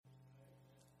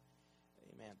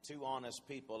Man, two honest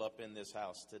people up in this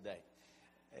house today.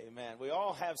 Amen. We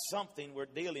all have something we're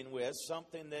dealing with,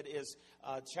 something that is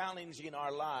challenging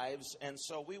our lives. And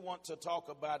so we want to talk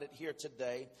about it here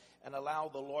today and allow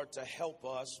the Lord to help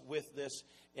us with this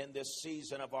in this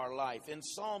season of our life. In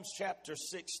Psalms chapter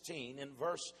 16, in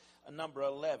verse number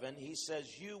 11, he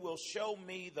says, "You will show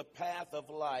me the path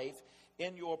of life.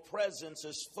 In your presence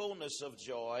is fullness of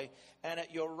joy, and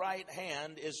at your right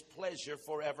hand is pleasure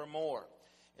forevermore."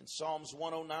 In Psalms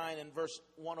 109 and verse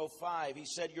 105, he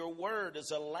said, "Your word is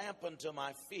a lamp unto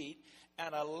my feet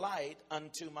and a light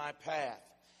unto my path."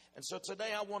 And so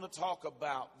today I want to talk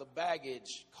about the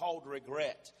baggage called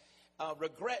regret.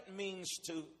 Regret means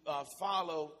to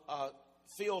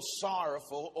feel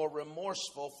sorrowful or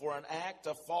remorseful for an act,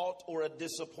 a fault, or a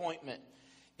disappointment.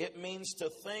 It means to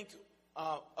think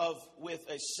with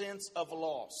a sense of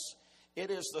loss. It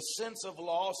is the sense of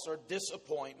loss or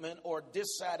disappointment or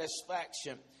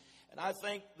dissatisfaction. And I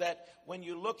think that when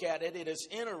you look at it, it is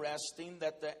interesting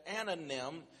that the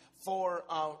anonym for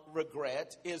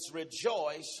regret is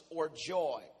rejoice or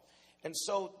joy. And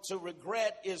so to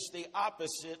regret is the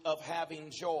opposite of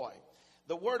having joy.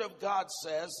 The Word of God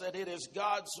says that it is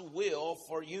God's will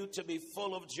for you to be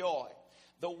full of joy.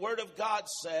 The Word of God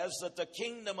says that the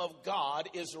kingdom of God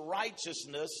is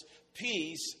righteousness,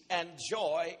 peace, and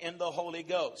joy in the Holy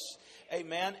Ghost.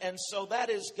 Amen. And so that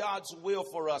is God's will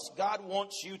for us. God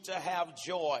wants you to have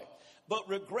joy. But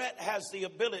regret has the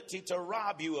ability to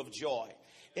rob you of joy.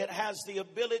 It has the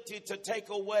ability to take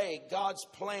away God's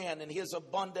plan and His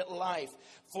abundant life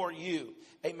for you.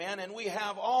 Amen. And we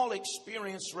have all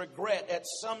experienced regret at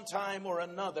some time or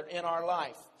another in our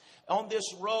life. On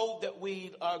this road that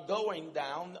we are going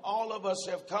down, all of us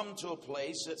have come to a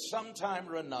place at some time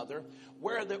or another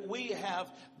where that we have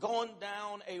gone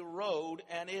down a road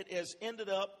and it has ended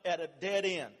up at a dead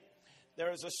end.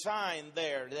 There is a sign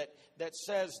there that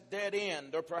says dead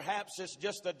end, or perhaps it's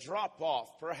just a drop off.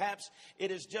 Perhaps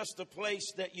it is just a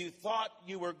place that you thought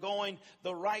you were going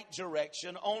the right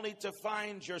direction, only to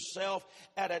find yourself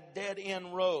at a dead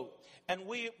end road.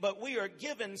 But we are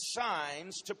given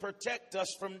signs to protect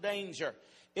us from danger.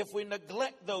 If we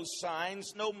neglect those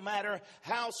signs, no matter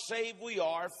how saved we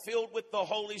are, filled with the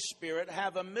Holy Spirit,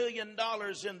 have $1 million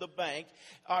in the bank,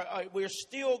 we're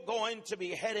still going to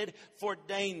be headed for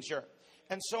danger.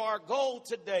 And so our goal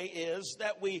today is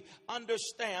that we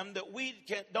understand that we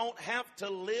don't have to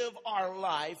live our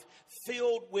life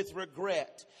filled with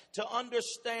regret. To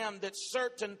understand that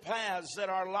certain paths that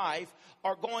our life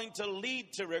are going to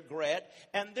lead to regret.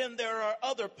 And then there are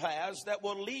other paths that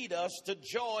will lead us to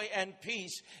joy and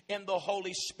peace in the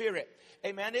Holy Spirit.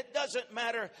 Amen. It doesn't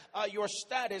matter your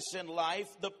status in life.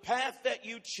 The path that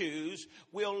you choose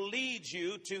will lead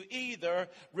you to either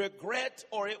regret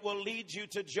or it will lead you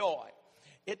to joy.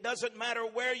 It doesn't matter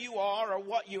where you are or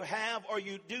what you have or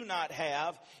you do not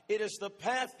have. It is the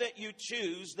path that you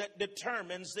choose that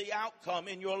determines the outcome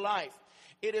in your life.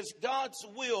 It is God's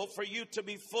will for you to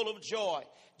be full of joy.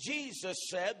 Jesus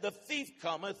said, "The thief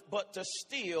cometh but to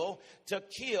steal, to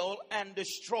kill, and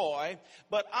destroy.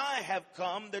 But I have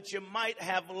come that you might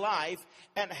have life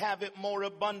and have it more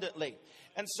abundantly."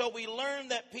 And so we learn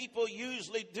that people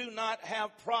usually do not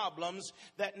have problems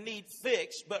that need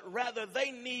fixed, but rather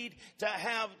they need to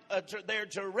have their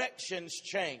directions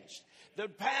changed. The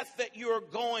path that you're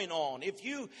going on. If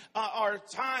you are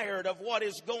tired of what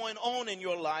is going on in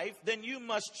your life, then you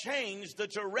must change the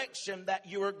direction that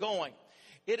you are going.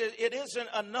 It isn't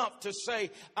enough to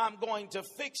say, "I'm going to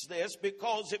fix this,"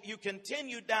 because if you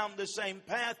continue down the same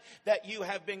path that you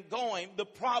have been going, the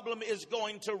problem is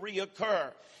going to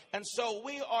reoccur. And so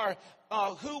we are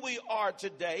who we are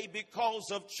today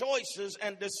because of choices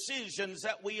and decisions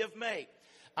that we have made.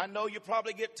 I know you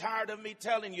probably get tired of me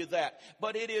telling you that,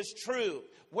 but it is true.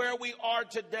 Where we are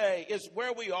today is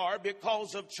where we are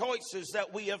because of choices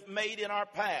that we have made in our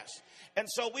past. And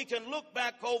so we can look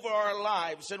back over our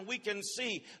lives and we can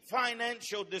see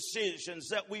financial decisions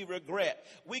that we regret.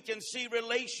 We can see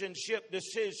relationship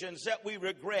decisions that we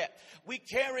regret. We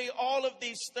carry all of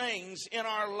these things in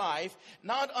our life,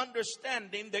 not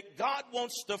understanding that God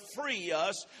wants to free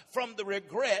us from the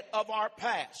regret of our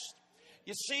past.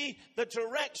 You see, the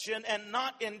direction and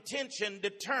not intention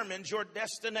determines your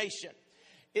destination.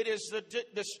 It is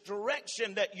this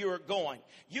direction that you're going.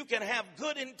 You can have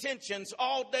good intentions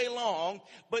all day long,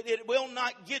 but it will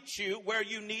not get you where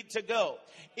you need to go.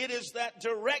 It is that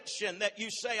direction that you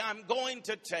say, I'm going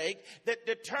to take, that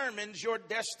determines your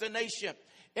destination.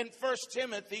 In 1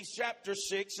 Timothy chapter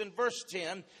 6 and verse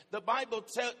 10, the Bible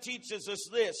teaches us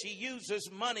this. He uses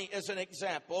money as an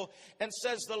example and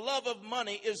says the love of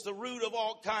money is the root of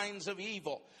all kinds of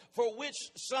evil, for which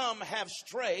some have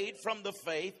strayed from the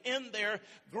faith in their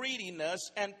greediness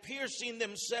and piercing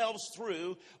themselves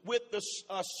through with the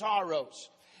sorrows.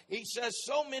 He says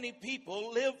so many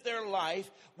people live their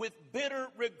life with bitter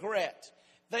regret.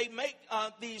 They make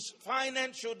these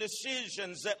financial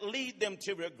decisions that lead them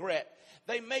to regret.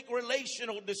 They make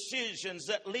relational decisions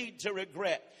that lead to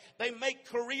regret. They make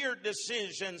career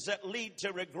decisions that lead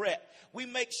to regret. We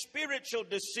make spiritual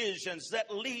decisions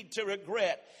that lead to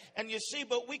regret. And you see,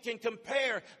 but we can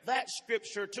compare that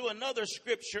scripture to another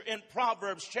scripture in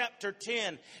Proverbs chapter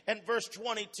 10 and verse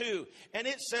 22. And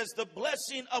it says, the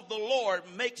blessing of the Lord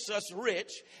makes us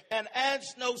rich and adds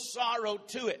no sorrow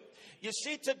to it. You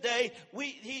see, today,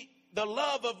 the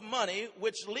love of money,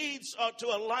 which leads to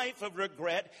a life of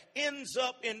regret, ends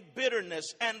up in bitterness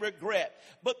and regret.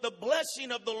 But the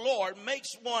blessing of the Lord makes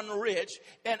one rich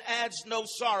and adds no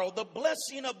sorrow. The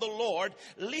blessing of the Lord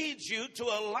leads you to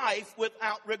a life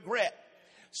without regret.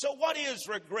 So what is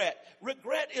regret?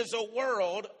 Regret is a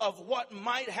world of what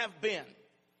might have been.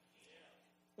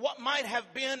 What might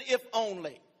have been if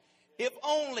only. If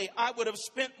only I would have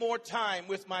spent more time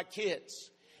with my kids.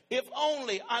 If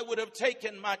only I would have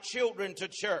taken my children to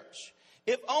church.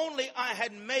 If only I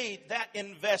had made that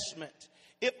investment.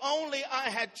 If only I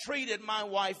had treated my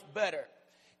wife better.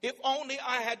 If only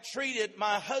I had treated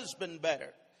my husband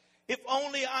better. If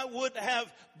only I would have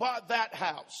bought that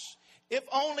house. If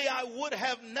only I would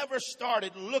have never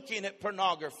started looking at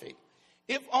pornography.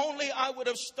 If only I would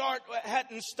have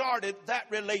hadn't started that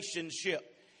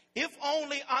relationship. If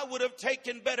only I would have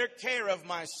taken better care of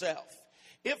myself.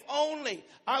 If only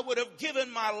I would have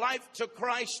given my life to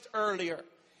Christ earlier.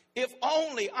 If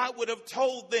only I would have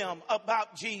told them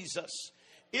about Jesus.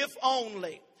 If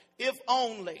only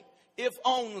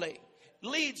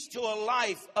leads to a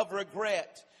life of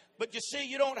regret. But you see,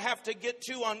 you don't have to get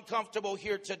too uncomfortable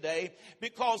here today,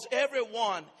 because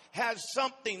everyone has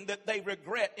something that they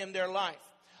regret in their life.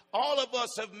 All of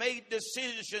us have made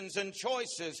decisions and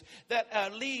choices that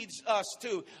leads us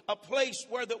to a place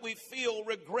where that we feel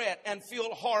regret and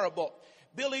feel horrible.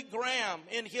 Billy Graham,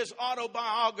 in his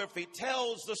autobiography,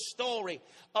 tells the story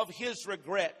of his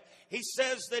regret. He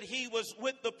says that he was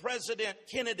with the President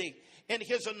Kennedy in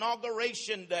his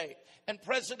inauguration day. And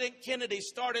President Kennedy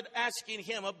started asking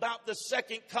him about the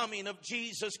second coming of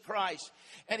Jesus Christ.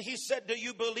 And he said, do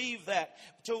you believe that?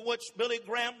 To which Billy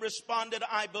Graham responded,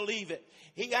 I believe it.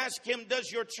 He asked him,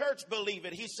 does your church believe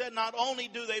it? He said, not only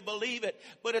do they believe it,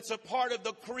 but it's a part of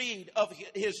the creed of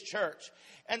his church.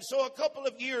 And so a couple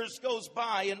of years goes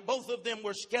by, and both of them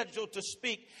were scheduled to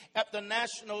speak at the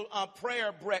National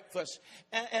Prayer Breakfast.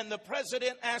 And the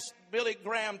president asked Billy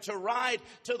Graham to ride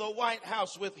to the White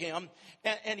House with him,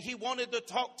 and he wanted to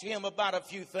talk to him about a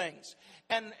few things.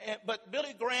 But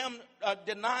Billy Graham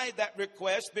denied that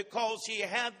request because he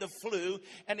had the flu,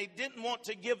 and he didn't want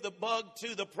to give the bug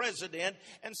to the president.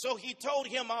 And so he told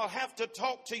him, I'll have to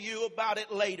talk to you about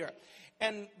it later.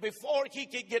 And before he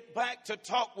could get back to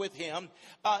talk with him,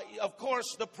 of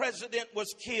course, the president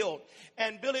was killed.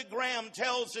 And Billy Graham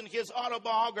tells in his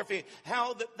autobiography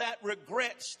how that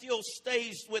regret still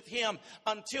stays with him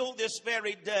until this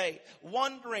very day,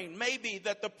 wondering maybe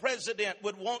that the president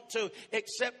would want to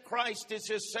accept Christ as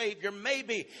his Savior.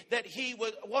 Maybe that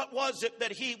what was it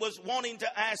that he was wanting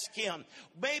to ask him?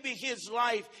 Maybe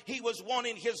he was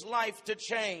wanting his life to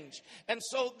change. And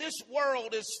so this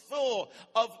world is full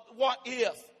of what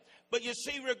if. But you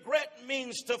see, regret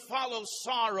means to follow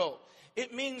sorrow.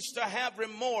 It means to have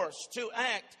remorse, to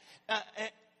act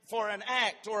for an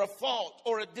act or a fault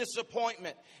or a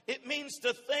disappointment. It means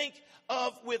to think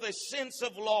of with a sense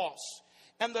of loss.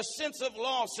 And the sense of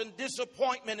loss and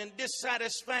disappointment and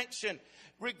dissatisfaction.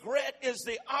 Regret is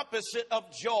the opposite of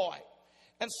joy.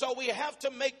 And so we have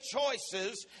to make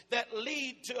choices that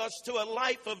lead to us to a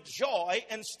life of joy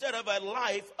instead of a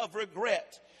life of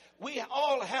regret. We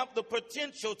all have the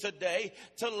potential today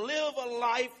to live a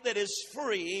life that is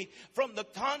free from the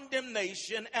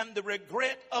condemnation and the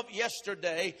regret of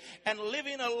yesterday, and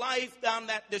living a life down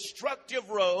that destructive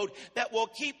road that will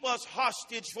keep us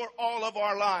hostage for all of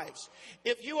our lives.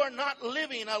 If you are not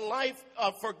living a life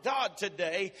for God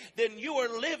today, then you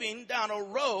are living down a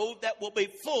road that will be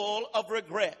full of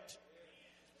regret.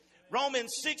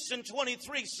 Romans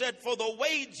 6:23 said, for the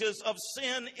wages of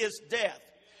sin is death.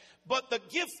 But the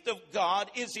gift of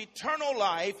God is eternal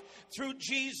life through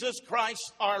Jesus Christ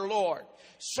our Lord.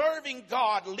 Serving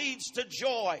God leads to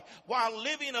joy, while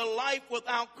living a life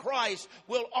without Christ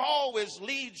will always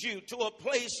lead you to a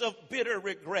place of bitter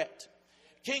regret.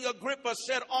 King Agrippa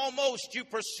said, almost you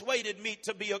persuaded me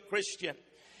to be a Christian.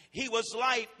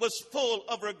 Life was full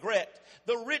of regret.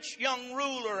 The rich young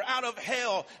ruler out of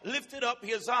hell lifted up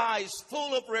his eyes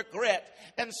full of regret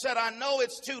and said, I know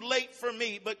it's too late for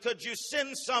me, but could you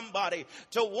send somebody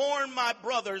to warn my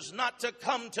brothers not to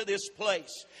come to this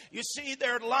place? You see,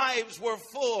 their lives were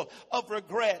full of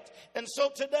regret. And so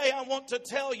today I want to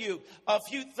tell you a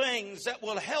few things that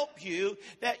will help you,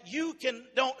 that you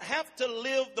don't have to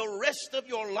live the rest of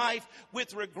your life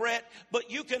with regret,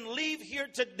 but you can leave here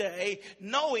today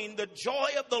knowing the joy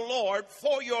of the Lord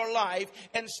for your life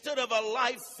instead of a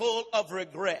life full of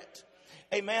regret.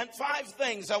 Amen. 5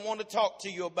 things I want to talk to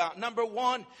you about. Number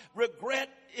 1, regret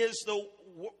is the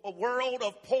world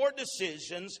of poor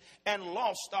decisions and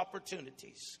lost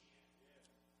opportunities.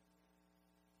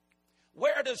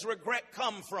 Where does regret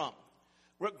come from?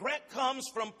 Regret comes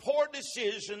from poor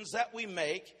decisions that we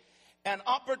make and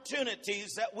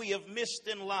opportunities that we have missed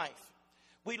in life.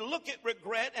 We look at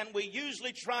regret and we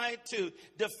usually try to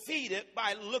defeat it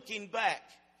by looking back.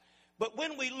 But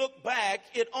when we look back,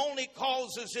 it only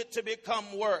causes it to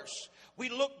become worse. We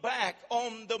look back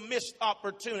on the missed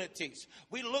opportunities.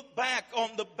 We look back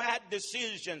on the bad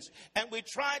decisions. And we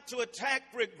try to attack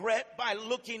regret by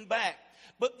looking back.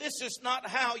 But this is not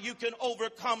how you can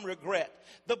overcome regret.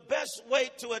 The best way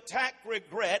to attack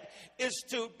regret is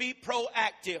to be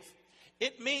proactive.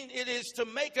 It is to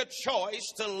make a choice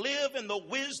to live in the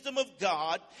wisdom of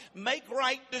God, make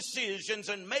right decisions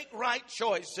and make right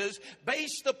choices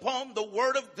based upon the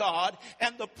Word of God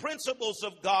and the principles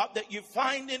of God that you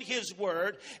find in His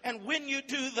Word. And when you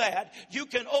do that, you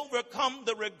can overcome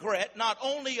the regret not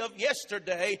only of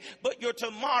yesterday, but your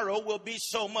tomorrow will be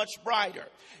so much brighter.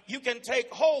 You can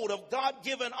take hold of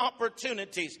God-given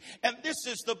opportunities. And this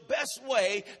is the best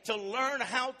way to learn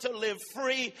how to live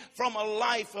free from a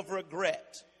life of regret.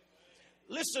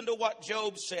 Listen to what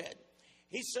Job said.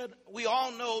 He said, we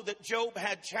all know that Job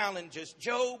had challenges.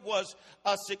 Job was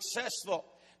successful.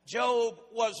 Job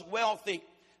was wealthy.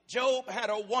 Job had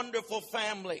a wonderful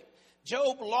family.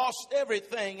 Job lost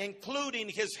everything, including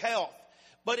his health.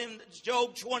 But in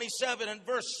Job 27 and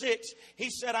verse 6, he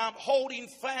said, I'm holding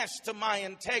fast to my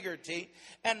integrity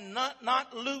and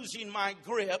not losing my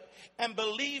grip. And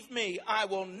believe me, I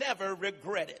will never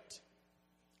regret it.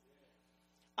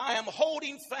 I am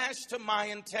holding fast to my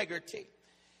integrity.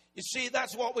 You see,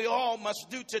 that's what we all must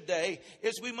do today,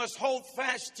 is we must hold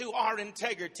fast to our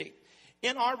integrity.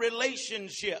 In our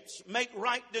relationships, make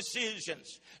right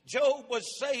decisions. Job was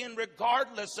saying,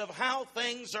 regardless of how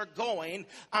things are going,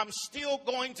 I'm still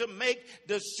going to make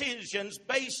decisions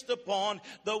based upon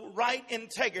the right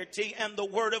integrity and the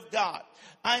Word of God.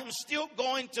 I am still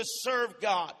going to serve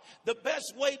God. The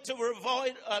best way to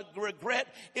avoid regret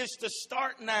is to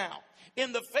start now.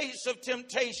 In the face of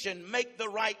temptation, make the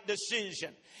right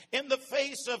decision. In the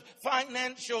face of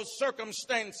financial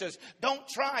circumstances, don't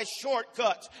try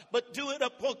shortcuts, but do it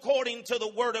according to the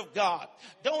Word of God.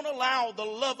 Don't allow the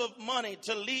love of money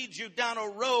to lead you down a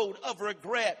road of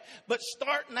regret, but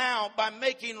start now by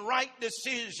making right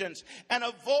decisions and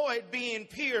avoid being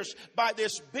pierced by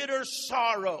this bitter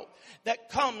sorrow that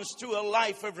comes to a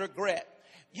life of regret.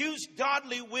 Use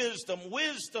godly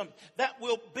wisdom that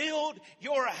will build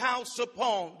your house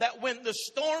upon, that when the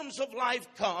storms of life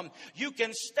come, you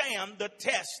can stand the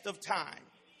test of time.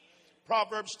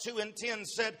 Proverbs 2:10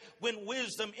 said, when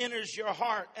wisdom enters your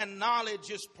heart and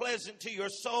knowledge is pleasant to your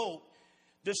soul,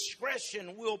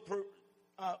 discretion will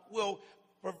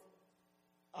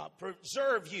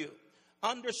preserve you.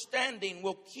 Understanding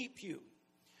will keep you.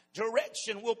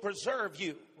 Direction will preserve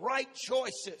you. Right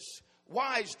choices,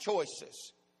 wise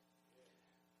choices.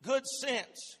 Good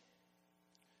sense,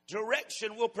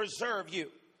 direction will preserve you.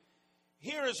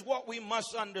 Here is what we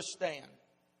must understand.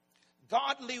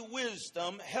 Godly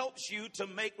wisdom helps you to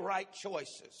make right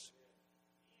choices.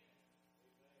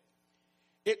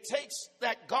 It takes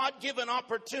that God-given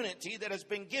opportunity that has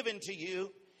been given to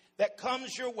you, that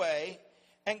comes your way,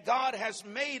 and God has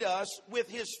made us with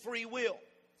His free will.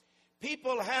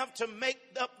 People have to make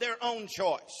up their own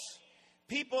choice.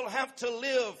 People have to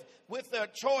live with their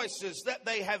choices that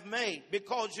they have made,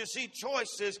 because you see,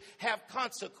 choices have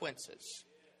consequences.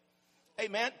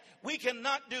 Amen. We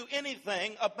cannot do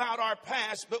anything about our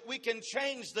past, but we can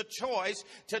change the choice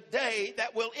today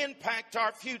that will impact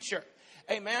our future.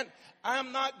 Amen.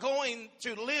 I'm not going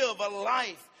to live a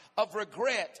life of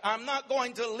regret. I'm not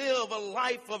going to live a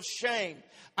life of shame.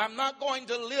 I'm not going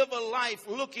to live a life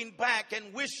looking back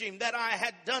and wishing that I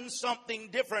had done something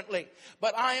differently.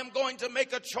 But I am going to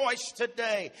make a choice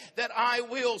today that I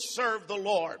will serve the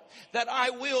Lord, that I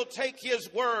will take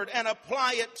His word and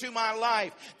apply it to my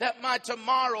life, that my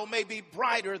tomorrow may be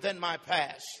brighter than my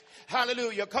past.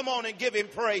 Hallelujah. Come on and give Him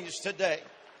praise today.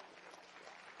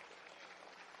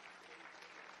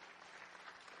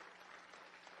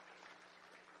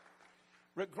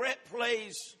 Regret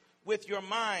plays with your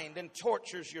mind and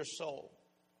tortures your soul.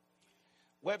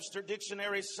 Webster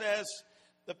Dictionary says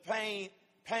the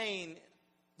pain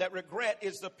that regret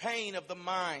is the pain of the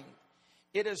mind.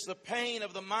 It is the pain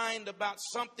of the mind about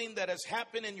something that has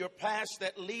happened in your past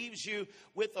that leaves you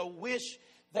with a wish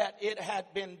that it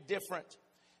had been different.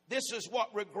 This is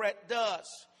what regret does.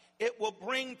 It will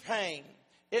bring pain.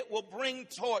 It will bring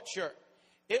torture.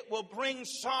 It will bring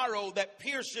sorrow that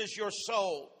pierces your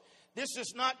soul. This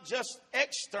is not just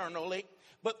externally,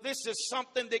 but this is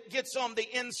something that gets on the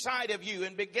inside of you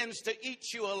and begins to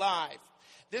eat you alive.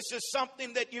 This is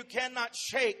something that you cannot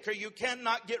shake or you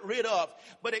cannot get rid of,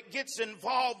 but it gets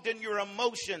involved in your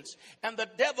emotions. And the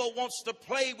devil wants to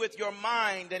play with your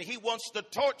mind, and he wants to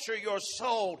torture your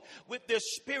soul with this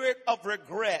spirit of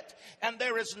regret. And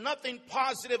there is nothing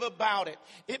positive about it.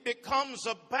 It becomes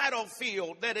a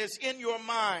battlefield that is in your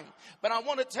mind. But I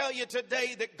want to tell you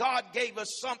today that God gave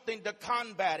us something to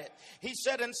combat it. He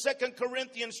said in 2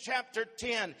 Corinthians chapter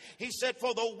 10, He said,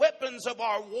 "For the weapons of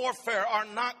our warfare are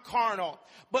not carnal,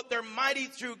 but they're mighty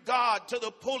through God to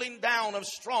the pulling down of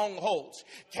strongholds,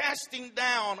 casting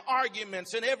down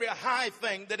arguments and every high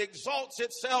thing that exalts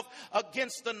itself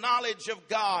against the knowledge of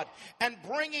God, and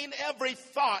bringing every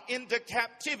thought into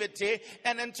captivity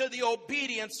and into the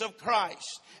obedience of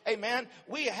Christ." Amen.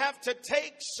 We have to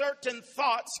take certain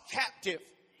thoughts captive.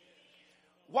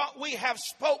 What we have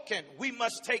spoken, we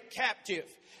must take captive.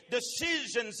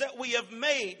 Decisions that we have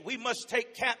made, we must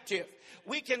take captive.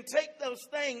 We can take those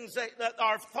things that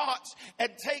are thoughts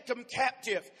and take them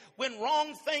captive. When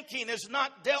wrong thinking is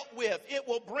not dealt with, it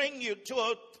will bring you to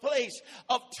a place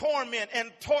of torment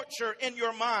and torture in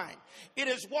your mind. It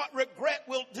is what regret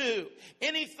will do.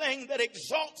 Anything that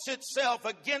exalts itself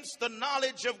against the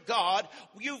knowledge of God,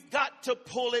 you've got to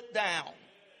pull it down.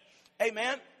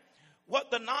 Amen.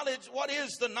 What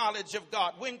is the knowledge of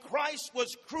God? When Christ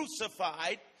was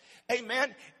crucified,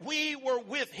 amen, we were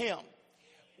with Him.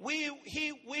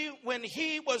 When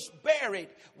He was buried,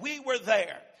 we were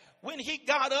there. When He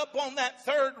got up on that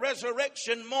third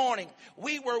resurrection morning,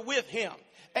 we were with Him.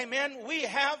 Amen. We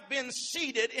have been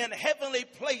seated in heavenly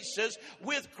places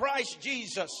with Christ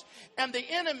Jesus. And the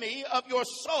enemy of your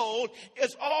soul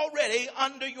is already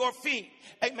under your feet.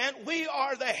 Amen. We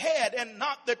are the head and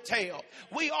not the tail.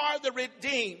 We are the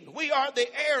redeemed. We are the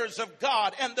heirs of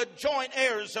God and the joint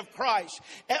heirs of Christ.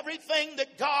 Everything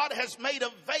that God has made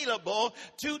available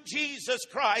to Jesus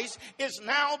Christ is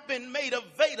now been made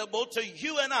available to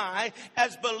you and I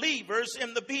as believers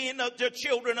in the being of the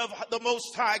children of the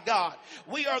Most High God.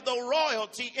 We are the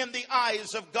royalty in the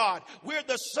eyes of God. We're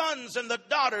the sons and the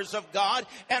daughters of God.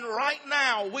 And right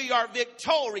now we are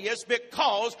victorious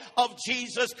because of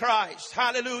Jesus Christ.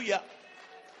 Hallelujah.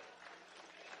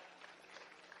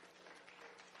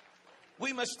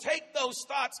 We must take those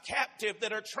thoughts captive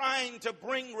that are trying to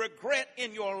bring regret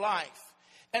in your life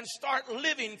and start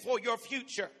living for your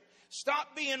future.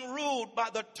 Stop being ruled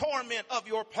by the torment of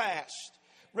your past.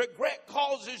 Regret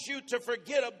causes you to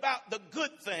forget about the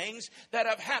good things that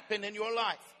have happened in your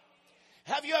life.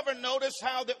 Have you ever noticed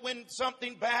how that when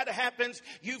something bad happens,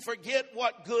 you forget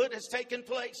what good has taken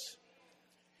place?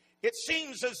 It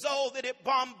seems as though that it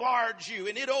bombards you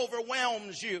and it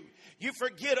overwhelms you. You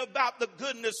forget about the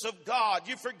goodness of God.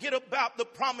 You forget about the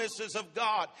promises of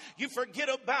God. You forget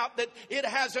about that it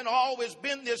hasn't always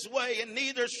been this way, and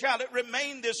neither shall it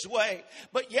remain this way.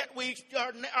 But yet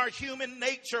our human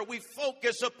nature, we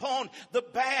focus upon the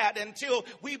bad until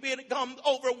we become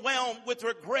overwhelmed with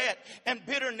regret and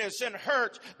bitterness and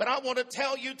hurt. But I want to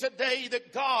tell you today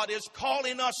that God is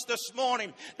calling us this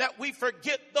morning that we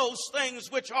forget those things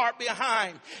which are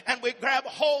behind, and we grab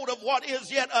hold of what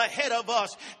is yet ahead of us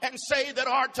and say that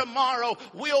our tomorrow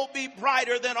will be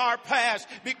brighter than our past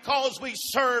because we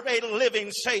serve a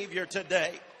living Savior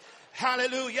today.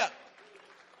 Hallelujah.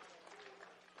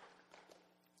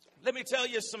 Let me tell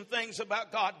you some things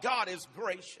about God. God is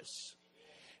gracious.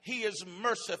 He is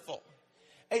merciful.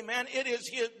 Amen. It is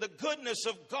the goodness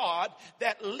of God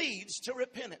that leads to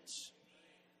repentance.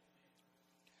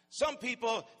 Some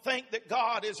people think that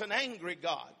God is an angry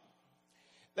God.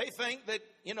 They think that,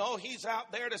 He's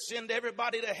out there to send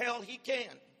everybody to hell he can.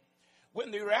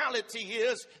 When the reality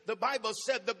is, the Bible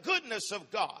said the goodness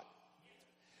of God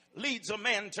leads a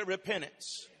man to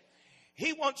repentance.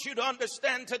 He wants you to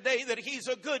understand today that he's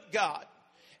a good God.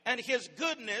 And his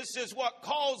goodness is what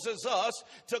causes us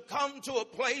to come to a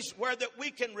place where that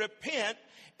we can repent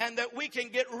and that we can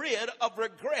get rid of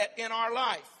regret in our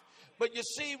life. But you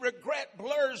see, regret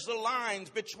blurs the lines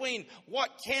between what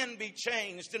can be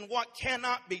changed and what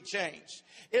cannot be changed.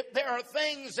 If there are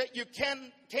things that you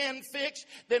can fix,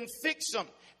 then fix them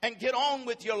and get on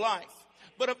with your life.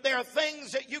 But if there are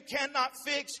things that you cannot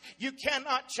fix, you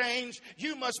cannot change,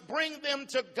 you must bring them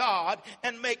to God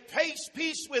and make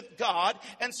peace with God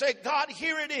and say, God,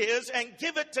 here it is, and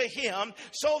give it to him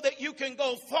so that you can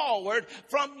go forward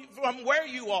from where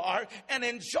you are and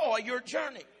enjoy your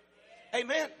journey.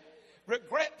 Amen.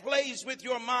 Regret plays with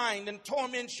your mind and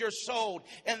torments your soul,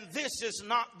 and this is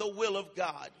not the will of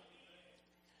God.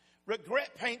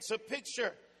 Regret paints a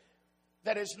picture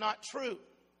that is not true.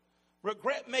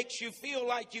 Regret makes you feel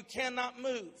like you cannot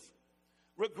move.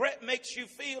 Regret makes you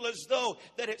feel as though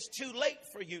that it's too late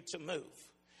for you to move.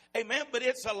 Amen. But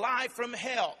it's a lie from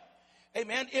hell.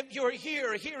 Amen. If you're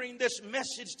here hearing this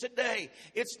message today,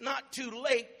 it's not too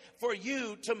late for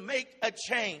you to make a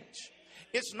change.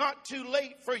 It's not too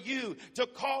late for you to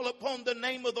call upon the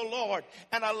name of the Lord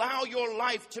and allow your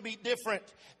life to be different.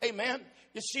 Amen.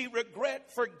 You see, regret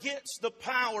forgets the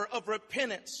power of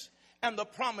repentance and the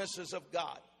promises of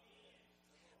God.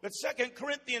 But 2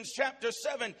 Corinthians chapter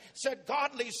 7 said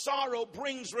godly sorrow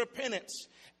brings repentance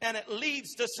and it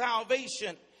leads to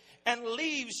salvation and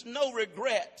leaves no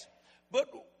regret. But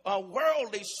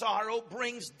worldly sorrow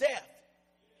brings death.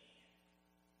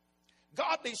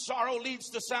 Godly sorrow leads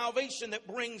to salvation that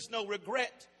brings no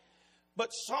regret. But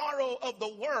sorrow of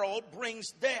the world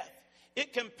brings death.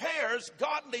 It compares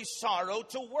godly sorrow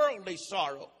to worldly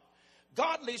sorrow.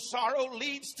 Godly sorrow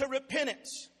leads to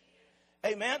repentance.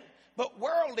 Amen. But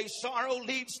worldly sorrow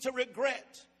leads to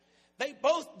regret. They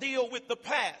both deal with the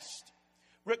past.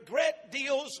 Regret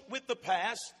deals with the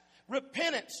past.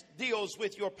 Repentance deals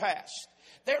with your past.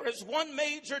 There is one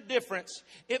major difference.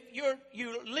 If you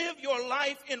live your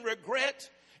life in regret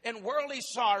and worldly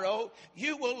sorrow,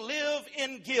 you will live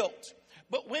in guilt.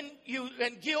 But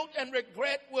guilt and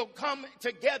regret will come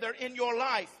together in your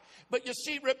life. But you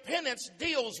see, repentance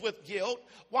deals with guilt,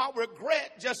 while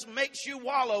regret just makes you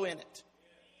wallow in it.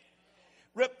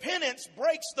 Repentance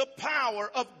breaks the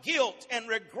power of guilt and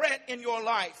regret in your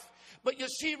life. But you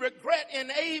see, regret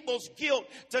enables guilt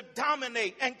to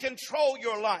dominate and control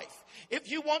your life.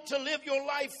 If you want to live your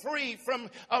life free from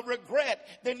regret,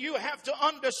 then you have to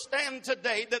understand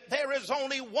today that there is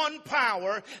only one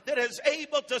power that is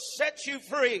able to set you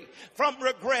free from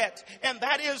regret, and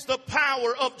that is the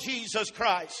power of Jesus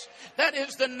Christ. That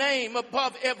is the name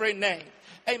above every name.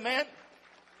 Amen.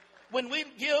 When we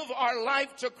give our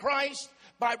life to Christ,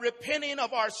 by repenting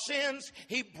of our sins,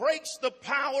 he breaks the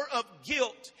power of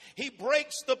guilt. He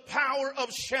breaks the power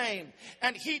of shame.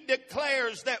 And he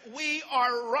declares that we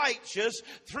are righteous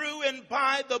through and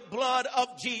by the blood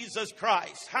of Jesus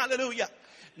Christ. Hallelujah.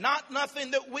 Not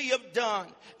nothing that we have done.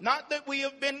 Not that we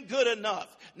have been good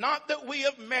enough. Not that we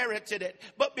have merited it.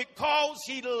 But because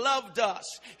he loved us.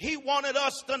 He wanted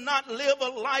us to not live a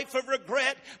life of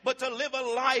regret, but to live a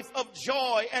life of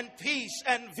joy and peace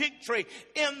and victory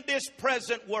in this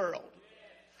present world.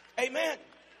 Amen.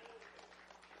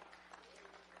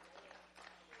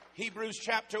 Hebrews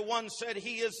chapter 1 said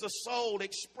he is the sole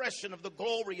expression of the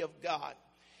glory of God.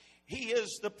 He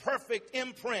is the perfect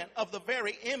imprint of the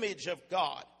very image of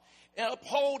God,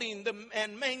 upholding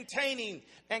and maintaining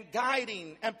and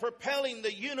guiding and propelling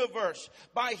the universe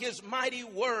by his mighty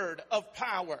word of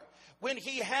power. When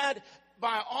he had,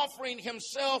 by offering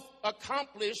himself,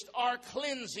 accomplished our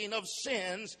cleansing of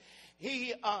sins,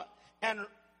 and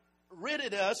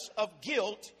ridded us of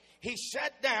guilt, he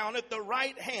sat down at the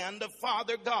right hand of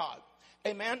Father God.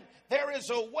 Amen. There is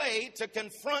a way to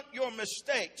confront your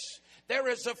mistakes. There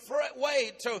is a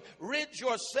way to rid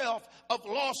yourself of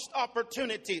lost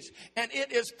opportunities, and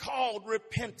it is called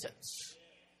repentance.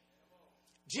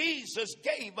 Jesus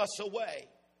gave us a way.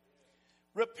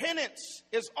 Repentance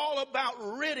is all about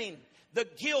ridding the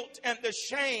guilt and the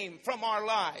shame from our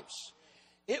lives.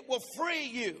 It will free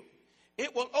you.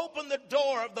 It will open the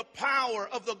door of the power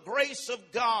of the grace of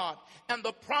God and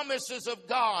the promises of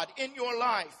God in your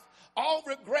life. All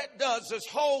regret does is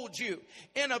hold you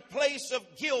in a place of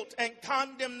guilt and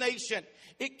condemnation.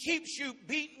 It keeps you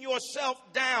beating yourself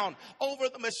down over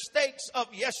the mistakes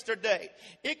of yesterday.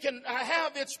 It can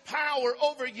have its power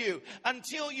over you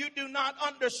until you do not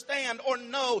understand or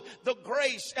know the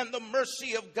grace and the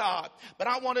mercy of God. But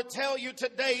I want to tell you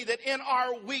today that in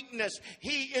our weakness,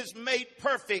 He is made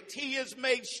perfect. He is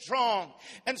made strong.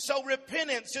 And so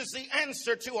repentance is the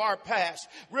answer to our past.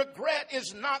 Regret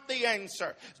is not the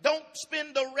answer. Don't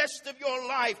spend the rest of your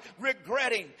life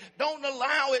regretting. Don't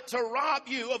allow it to rob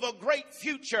you of a great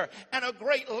future and a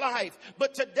great life.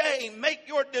 But today, make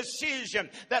your decision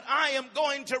that I am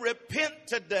going to repent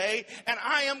today, and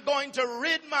I am going to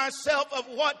rid myself of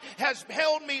what has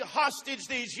held me hostage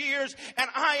these years, and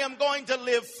I am going to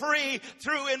live free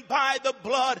through and by the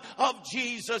blood of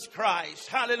Jesus Christ.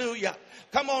 Hallelujah.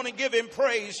 Come on and give Him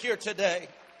praise here today.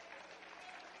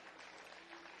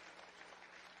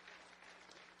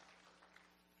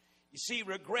 You see,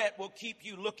 regret will keep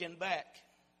you looking back.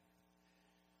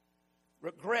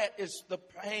 Regret is the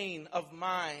pain of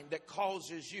mind that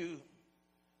causes you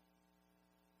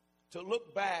to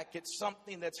look back at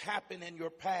something that's happened in your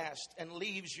past and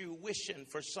leaves you wishing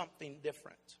for something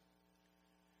different.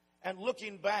 And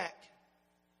looking back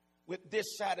with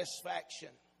dissatisfaction,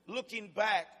 looking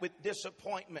back with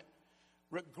disappointment.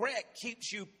 Regret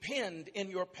keeps you pinned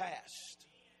in your past.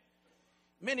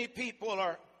 Many people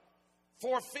are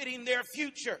forfeiting their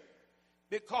future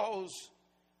because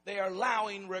they are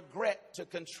allowing regret to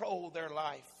control their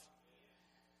life.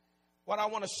 What I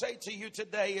want to say to you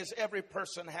today is every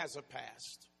person has a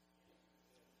past.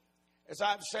 As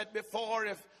I've said before,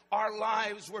 if our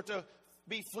lives were to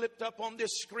be flipped up on this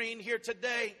screen here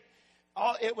today,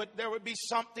 there would be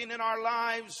something in our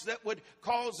lives that would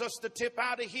cause us to tip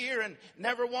out of here and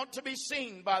never want to be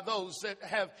seen by those that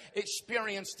have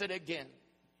experienced it again.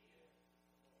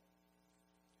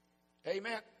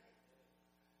 Amen.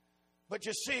 But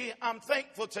you see, I'm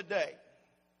thankful today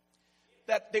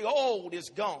that the old is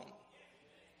gone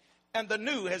and the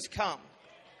new has come.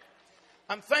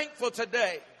 I'm thankful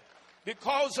today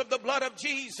because of the blood of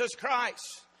Jesus Christ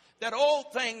that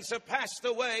old things have passed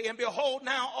away, and behold,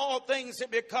 now all things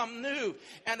have become new,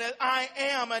 and that I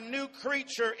am a new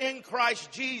creature in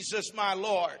Christ Jesus, my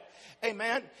Lord.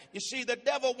 Amen. You see, the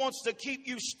devil wants to keep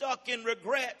you stuck in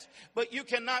regret, but you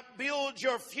cannot build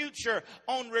your future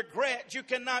on regret. You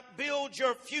cannot build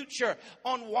your future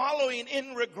on wallowing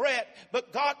in regret,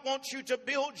 but God wants you to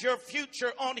build your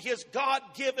future on His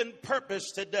God-given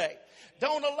purpose today.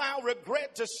 Don't allow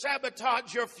regret to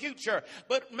sabotage your future,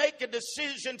 but make a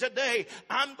decision today.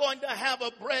 I'm going to have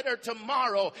a better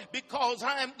tomorrow because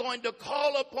I am going to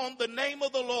call upon the name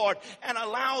of the Lord and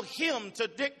allow Him to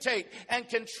dictate and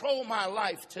control my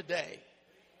life today.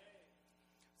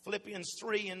 Philippians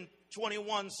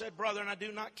 3:21 said, "Brethren, I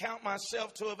do not count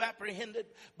myself to have apprehended,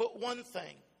 but one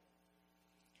thing."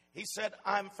 He said,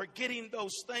 "I'm forgetting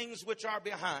those things which are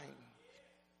behind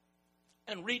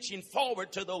and reaching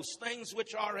forward to those things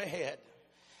which are ahead."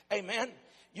 Amen.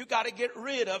 You got to get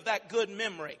rid of that good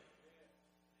memory.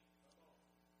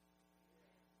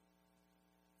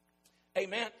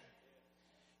 Amen.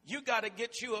 You got to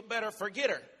get you a better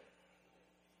forgetter.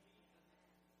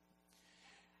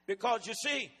 Because you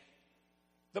see,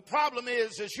 the problem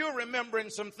is you're remembering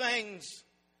some things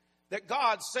that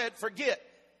God said forget.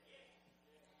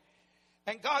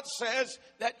 And God says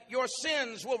that your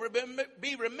sins will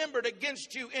be remembered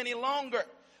against you any longer.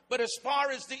 But as far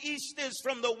as the east is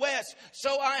from the west,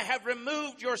 so I have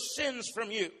removed your sins from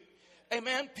you.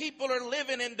 Amen. People are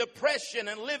living in depression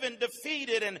and living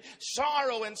defeated and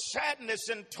sorrow and sadness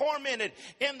and tormented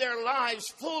in their lives,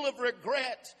 full of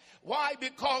regret. Why?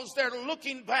 Because they're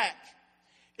looking back.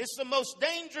 It's the most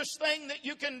dangerous thing that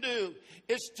you can do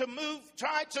is to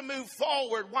try to move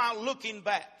forward while looking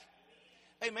back.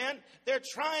 Amen. They're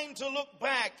trying to look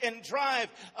back and drive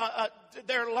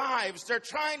their lives. They're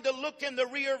trying to look in the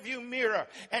rearview mirror,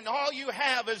 and all you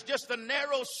have is just a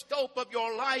narrow scope of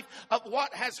your life of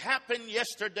what has happened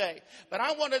yesterday. But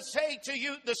I want to say to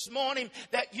you this morning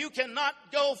that you cannot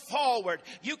go forward.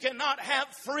 You cannot have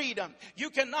freedom. You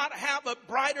cannot have a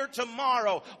brighter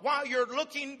tomorrow while you're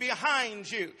looking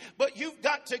behind you. But you've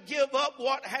got to give up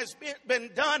what has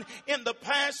been done in the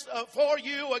past for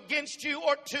you, against you,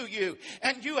 or to you.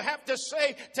 And you have to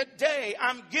say, today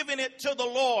I'm giving it to the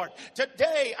Lord.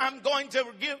 Today I'm going to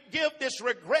give this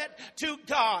regret to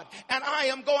God, and I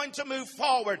am going to move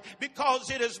forward,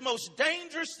 because it is the most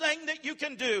dangerous thing that you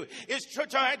can do is to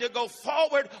try to go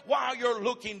forward while you're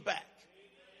looking back.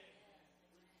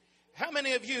 How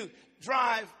many of you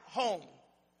drive home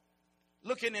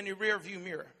looking in your rearview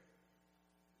mirror?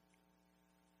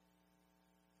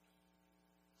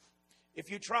 If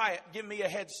you try it, give me a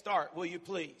head start, will you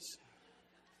please?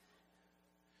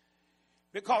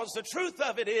 Because the truth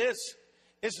of it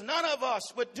is none of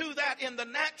us would do that in the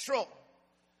natural.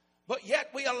 But yet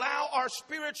we allow our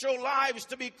spiritual lives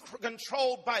to be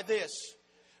controlled by this.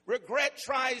 Regret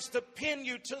tries to pin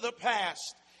you to the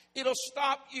past. It'll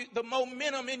stop you, the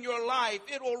momentum in your life.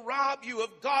 It will rob you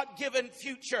of God-given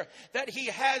future that He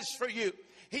has for you.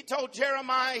 He told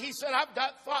Jeremiah, He said, I've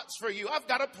got thoughts for you. I've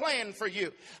got a plan for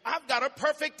you. I've got a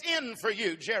perfect end for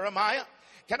you, Jeremiah.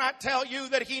 Can I tell you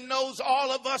that He knows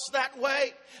all of us that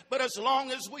way? But as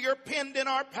long as we are pinned in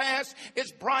our past,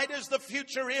 as bright as the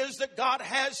future is that God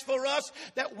has for us,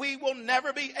 that we will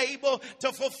never be able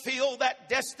to fulfill that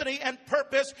destiny and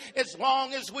purpose as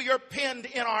long as we are pinned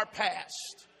in our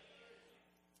past.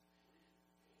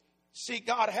 See,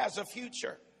 God has a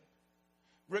future.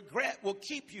 Regret will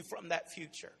keep you from that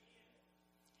future.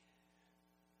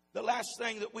 The last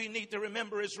thing that we need to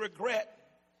remember is regret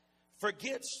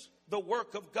forgets the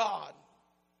work of God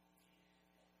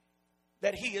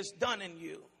that He has done in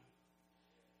you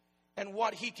and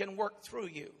what He can work through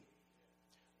you.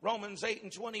 Romans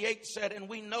 8:28 said, and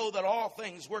we know that all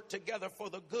things work together for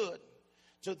the good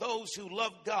to those who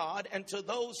love God and to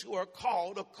those who are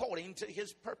called according to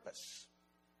His purpose.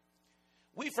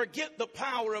 We forget the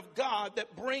power of God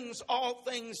that brings all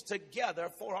things together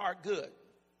for our good.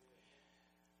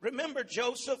 Remember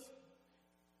Joseph?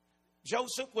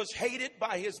 Joseph was hated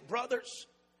by his brothers.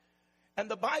 And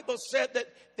the Bible said that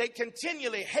they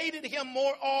continually hated him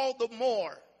all the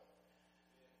more.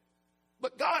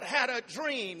 But God had a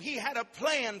dream. He had a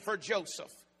plan for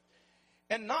Joseph.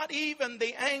 And not even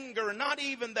the anger, not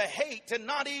even the hate, and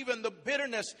not even the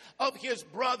bitterness of his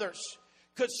brothers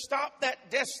could stop that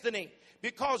destiny.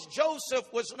 Because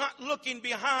Joseph was not looking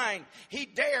behind. He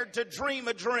dared to dream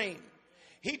a dream.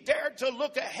 He dared to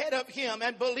look ahead of him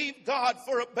and believe God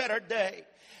for a better day.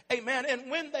 Amen. And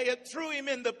when they had threw him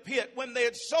in the pit, when they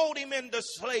had sold him into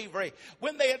slavery,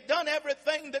 when they had done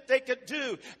everything that they could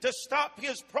do to stop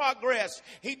his progress,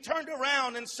 he turned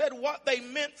around and said, what they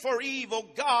meant for evil,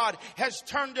 God has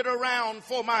turned it around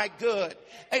for my good.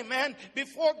 Amen.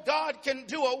 Before God can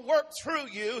do a work through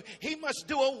you, He must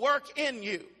do a work in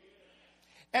you.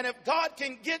 And if God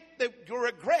can get the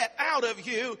regret out of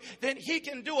you, then He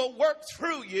can do a work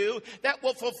through you that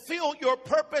will fulfill your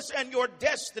purpose and your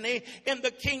destiny in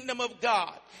the kingdom of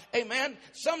God. Amen.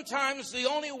 Sometimes the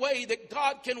only way that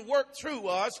God can work through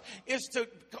us is to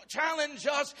challenge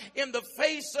us in the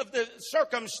face of the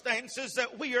circumstances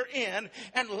that we are in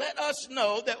and let us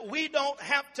know that we don't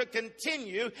have to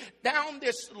continue down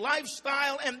this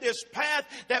lifestyle and this path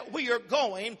that we are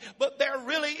going, but there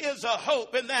really is a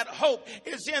hope, and that hope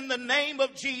is in the name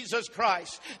of Jesus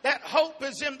Christ. That hope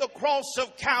is in the cross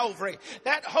of Calvary.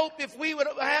 That hope, if we would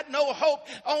have had no hope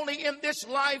only in this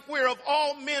life, we're of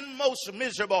all men most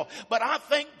miserable. But I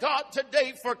thank God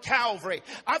today for Calvary.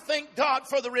 I thank God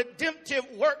for the redemptive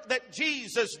work that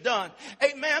Jesus done.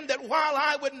 Amen. That while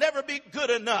I would never be good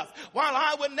enough, while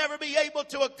I would never be able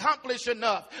to accomplish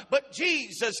enough, but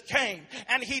Jesus came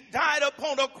and He died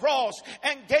upon a cross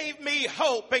and gave me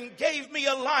hope and gave me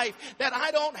a life that I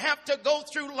don't have to go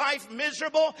through life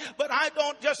miserable, but I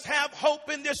don't just have hope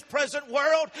in this present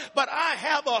world, but I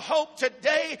have a hope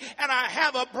today and I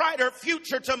have a brighter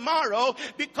future tomorrow,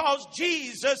 because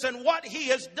Jesus and what He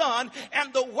has done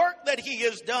and the work that He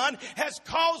has done has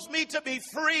caused me to be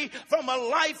free from a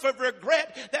life of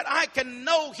regret, that I can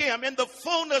know Him in the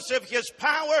fullness of His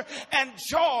power and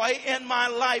joy in my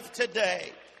life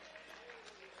today.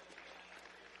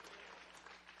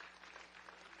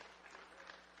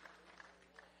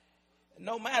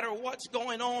 No matter what's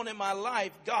going on in my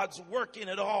life, God's working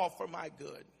it all for my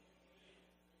good.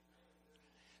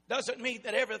 Doesn't mean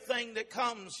that everything that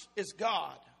comes is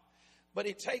God, but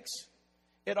He takes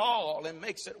it all and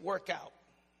makes it work out.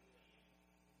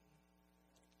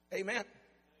 Amen.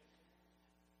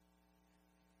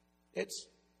 It's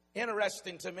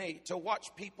interesting to me to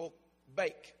watch people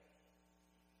bake.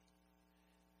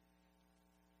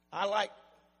 I like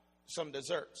some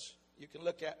desserts. You can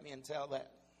look at me and tell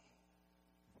that.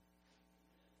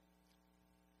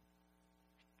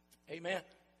 Amen.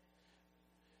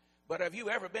 But have you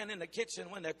ever been in the kitchen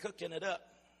when they're cooking it up?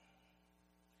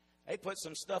 They put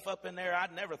some stuff up in there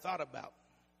I'd never thought about.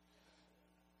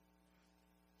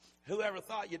 Whoever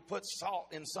thought you'd put salt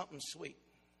in something sweet?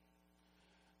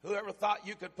 Whoever thought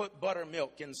you could put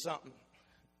buttermilk in something,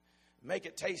 make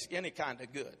it taste any kind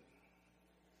of good?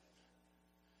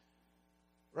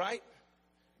 Right?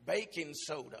 Baking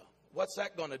soda. What's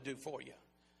that going to do for you?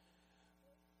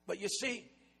 But you see,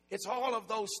 it's all of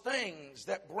those things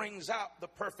that brings out the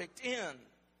perfect end,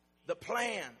 the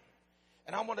plan.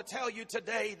 And I want to tell you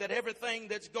today that everything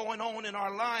that's going on in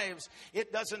our lives,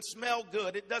 it doesn't smell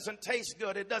good, it doesn't taste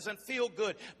good, it doesn't feel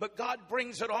good, but God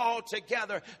brings it all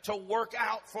together to work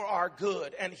out for our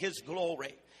good and His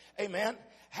glory. Amen.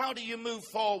 How do you move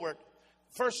forward?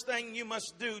 First thing you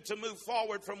must do to move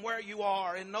forward from where you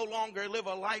are and no longer live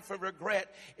a life of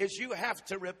regret is you have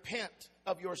to repent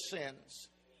of your sins.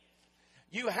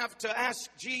 You have to ask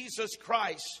Jesus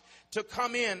Christ to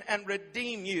come in and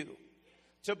redeem you,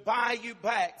 to buy you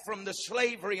back from the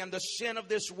slavery and the sin of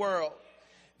this world.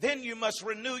 Then you must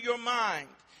renew your mind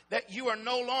that you are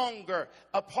no longer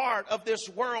a part of this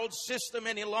world system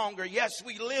any longer. Yes,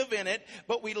 we live in it,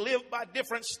 but we live by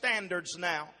different standards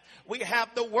now. We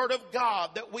have the Word of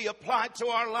God that we apply to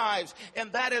our lives,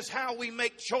 and that is how we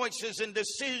make choices and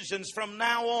decisions from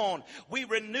now on. We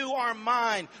renew our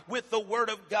mind with the Word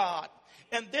of God.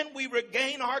 And then we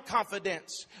regain our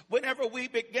confidence whenever we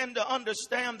begin to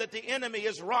understand that the enemy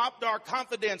has robbed our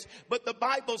confidence. But the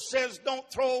Bible says don't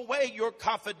throw away your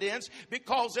confidence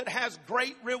because it has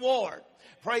great reward.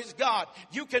 Praise God.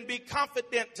 You can be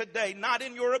confident today, not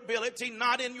in your ability,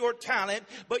 not in your talent,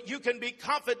 but you can be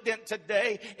confident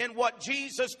today in what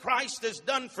Jesus Christ has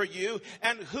done for you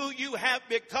and who you have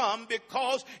become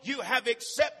because you have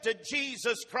accepted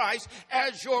Jesus Christ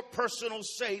as your personal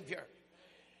Savior.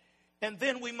 And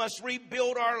then we must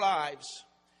rebuild our lives.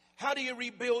 How do you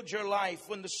rebuild your life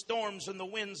when the storms and the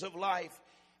winds of life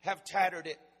have tattered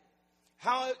it?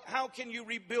 How can you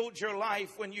rebuild your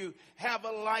life when you have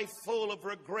a life full of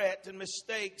regret and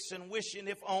mistakes and wishing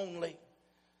if only?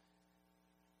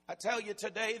 I tell you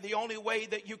today, the only way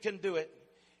that you can do it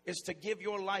is to give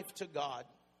your life to God.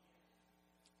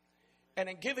 And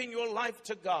in giving your life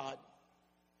to God,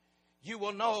 you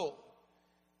will know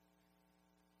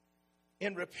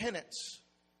in repentance,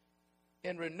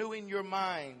 in renewing your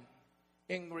mind,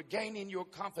 in regaining your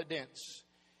confidence,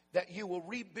 that you will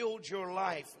rebuild your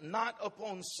life not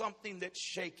upon something that's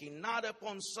shaky, not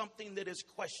upon something that is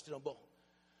questionable,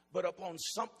 but upon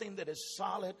something that is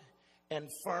solid and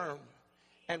firm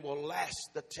and will last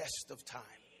the test of time.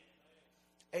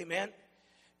 Amen.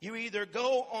 You either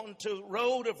go on the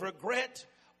road of regret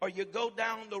or you go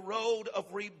down the road of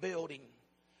rebuilding.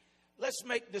 Let's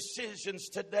make decisions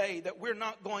today that we're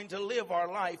not going to live our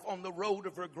life on the road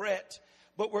of regret,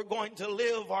 but we're going to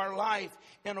live our life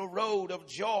in a road of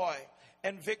joy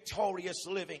and victorious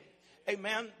living.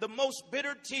 Amen. The most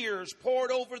bitter tears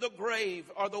poured over the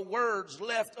grave are the words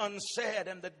left unsaid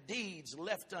and the deeds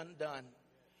left undone.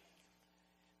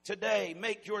 Today,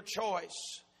 make your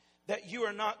choice that you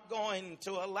are not going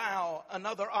to allow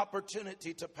another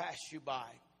opportunity to pass you by.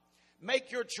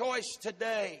 Make your choice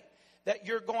today that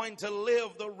you're going to live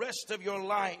the rest of your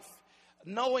life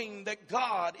knowing that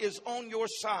God is on your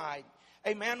side.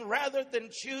 Amen. Rather than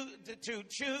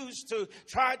choose to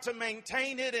try to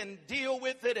maintain it and deal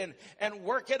with it and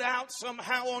work it out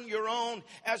somehow on your own,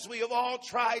 as we have all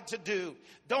tried to do.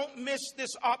 Don't miss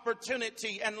this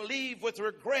opportunity and leave with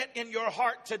regret in your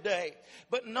heart today.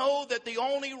 But know that the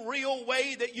only real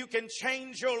way that you can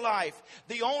change your life,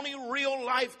 the only real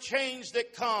life change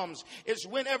that comes is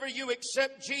whenever you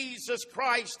accept Jesus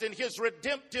Christ and His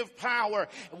redemptive power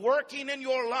working in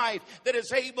your life that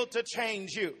is able to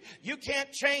change you. You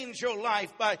can't change your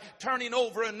life by turning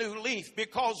over a new leaf,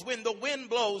 because when the wind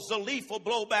blows, the leaf will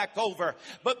blow back over.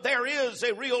 But there is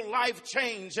a real life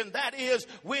change, and that is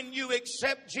when you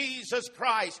accept Jesus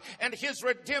Christ and His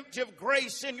redemptive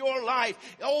grace in your life.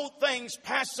 Old things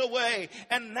pass away,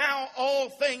 and now all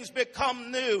things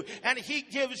become new, and He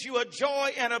gives you a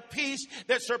joy and a peace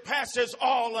that surpasses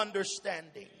all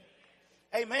understanding.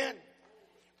 Amen.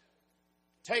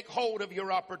 Take hold of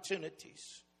your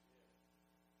opportunities.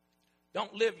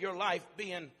 Don't live your life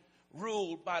being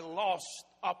ruled by lost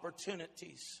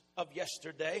opportunities of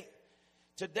yesterday.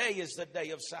 Today is the day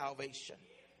of salvation.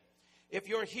 If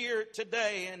you're here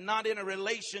today and not in a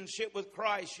relationship with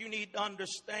Christ, you need to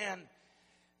understand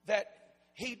that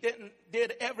He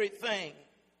did everything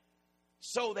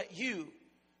so that you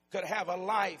could have a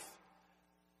life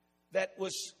that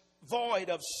was void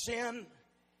of sin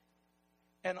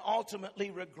and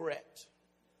ultimately regret.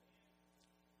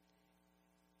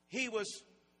 He was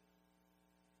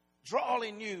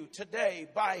drawing you today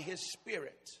by His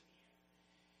Spirit.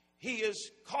 He is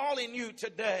calling you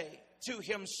today to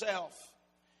Himself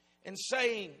and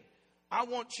saying, I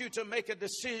want you to make a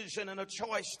decision and a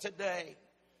choice today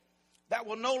that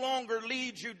will no longer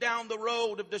lead you down the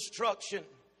road of destruction,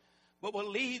 but will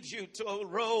lead you to a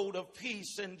road of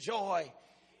peace and joy.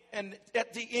 And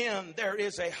at the end, there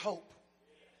is a hope.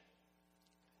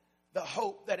 The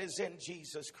hope that is in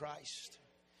Jesus Christ.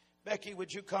 Becky,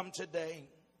 would you come today?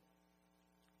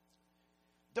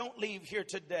 Don't leave here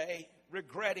today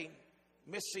regretting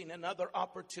missing another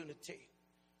opportunity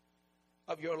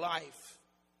of your life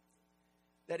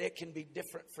that it can be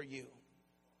different for you.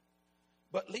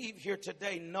 But leave here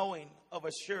today knowing of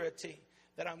a surety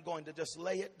that I'm going to just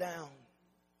lay it down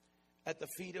at the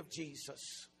feet of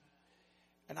Jesus.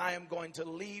 And I am going to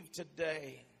leave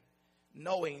today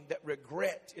knowing that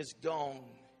regret is gone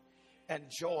and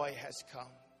joy has come.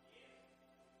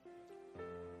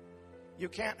 You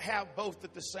can't have both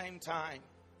at the same time.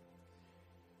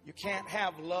 You can't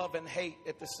have love and hate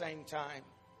at the same time.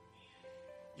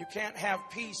 You can't have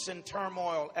peace and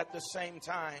turmoil at the same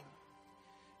time.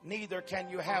 Neither can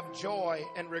you have joy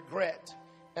and regret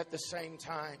at the same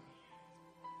time.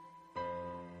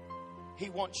 He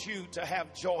wants you to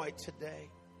have joy today.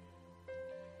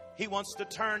 He wants to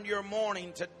turn your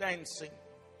mourning to dancing.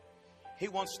 He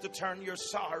wants to turn your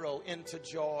sorrow into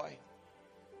joy.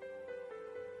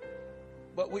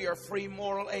 But we are free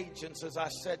moral agents, as I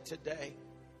said today.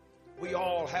 We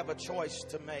all have a choice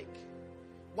to make.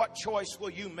 What choice will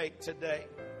you make today?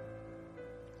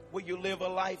 Will you live a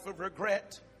life of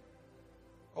regret?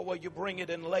 Or will you bring it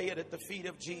and lay it at the feet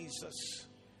of Jesus?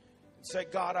 And say,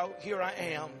 God, here I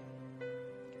am.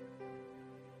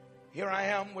 Here I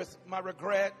am with my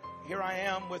regret. Here I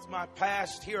am with my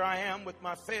past. Here I am with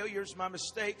my failures, my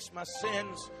mistakes, my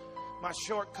sins, my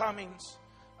shortcomings.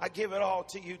 I give it all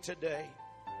to you today.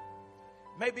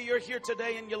 Maybe you're here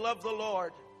today and you love the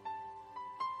Lord.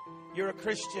 You're a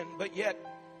Christian, but yet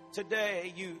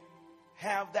today you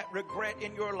have that regret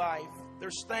in your life.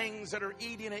 There's things that are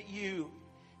eating at you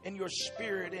in your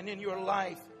spirit and in your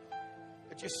life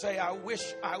that you say, I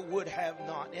wish I would have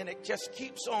not. And it just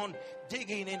keeps on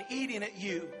digging and eating at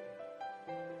you.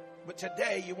 But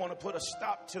today you want to put a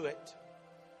stop to it.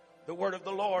 The word of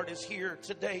the Lord is here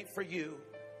today for you.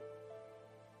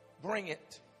 Bring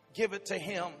it. Give it to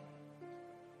Him.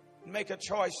 Make a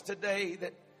choice today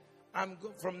that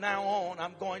from now on,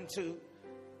 I'm going to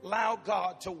allow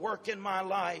God to work in my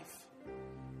life.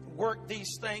 Work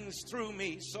these things through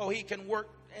me so He can work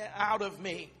out of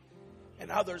me. And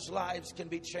others' lives can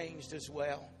be changed as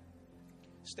well.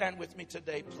 Stand with me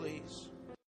today, please.